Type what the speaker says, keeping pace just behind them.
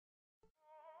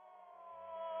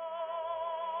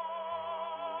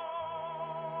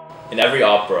In every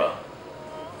opera,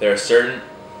 there are certain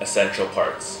essential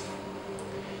parts.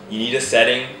 You need a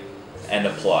setting and a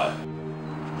plot.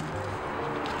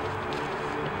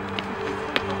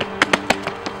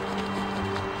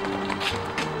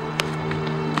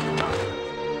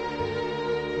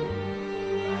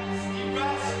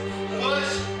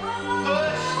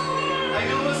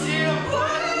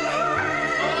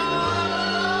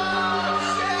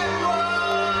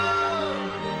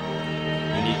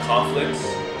 You need conflicts.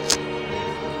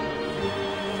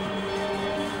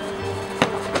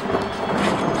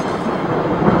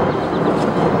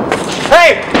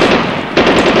 Hey!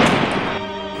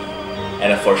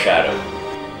 And a foreshadow.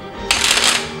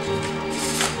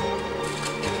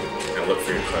 Now look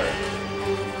for your car.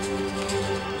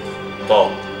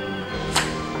 Paul,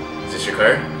 is this your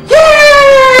car?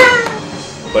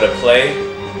 Yeah! But a play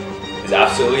is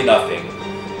absolutely nothing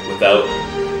without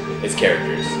its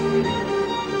characters.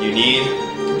 You need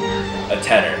a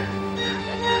tenor.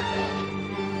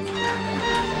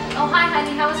 Oh, hi,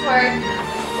 honey. How was work?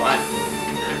 What?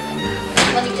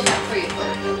 Let me get that for you,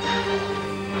 please.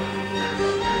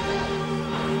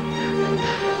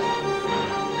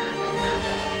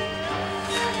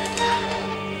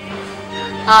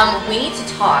 We need to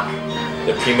talk.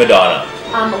 The prima donna.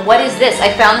 What is this?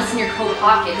 I found this in your coat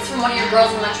pocket. It's from one of your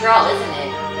girls in Montreal, isn't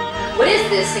it? What is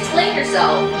this? Explain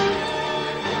yourself.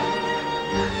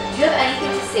 Do you have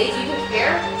anything to say? Do you even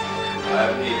care? I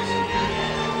have needs.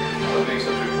 What makes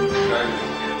such a diamond?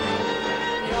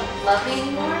 You don't love me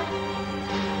anymore?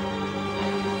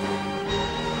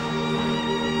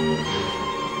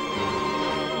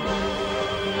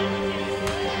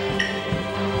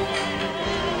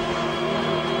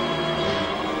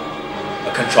 A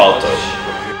contralto.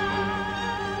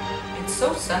 It's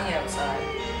so sunny outside.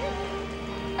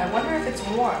 I wonder if it's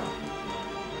warm.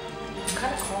 I'm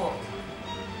kind of cold.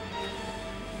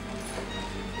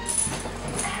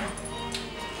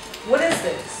 What is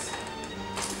this?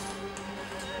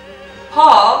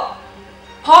 Paul?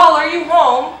 Paul, are you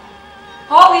home?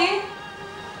 Polly?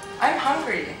 I'm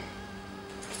hungry.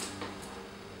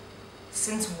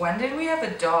 Since when did we have a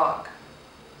dog?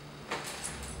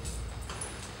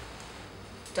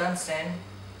 Dunstan?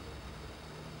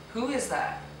 Who is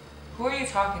that? Who are you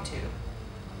talking to?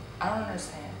 I don't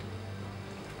understand.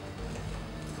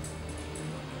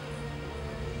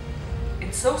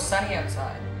 It's so sunny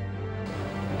outside.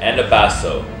 And a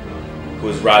basso, who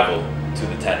is rival to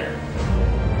the tenor.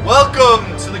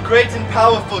 Welcome to the great and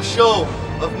powerful show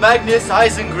of Magnus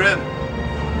Isengrim.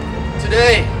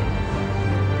 Today,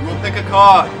 we will pick a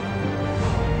card.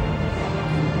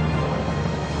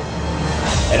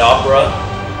 An opera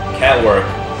can't work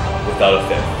without a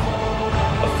fifth.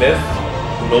 A fifth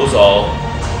who knows all,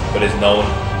 but is known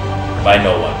by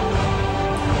no one.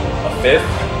 A fifth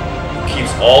who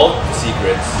keeps all the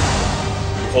secrets,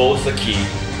 who holds the key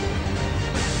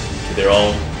to their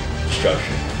own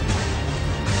destruction.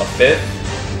 A fifth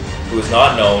who is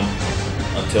not known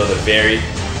until the very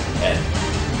end,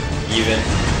 even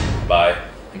by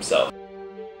himself.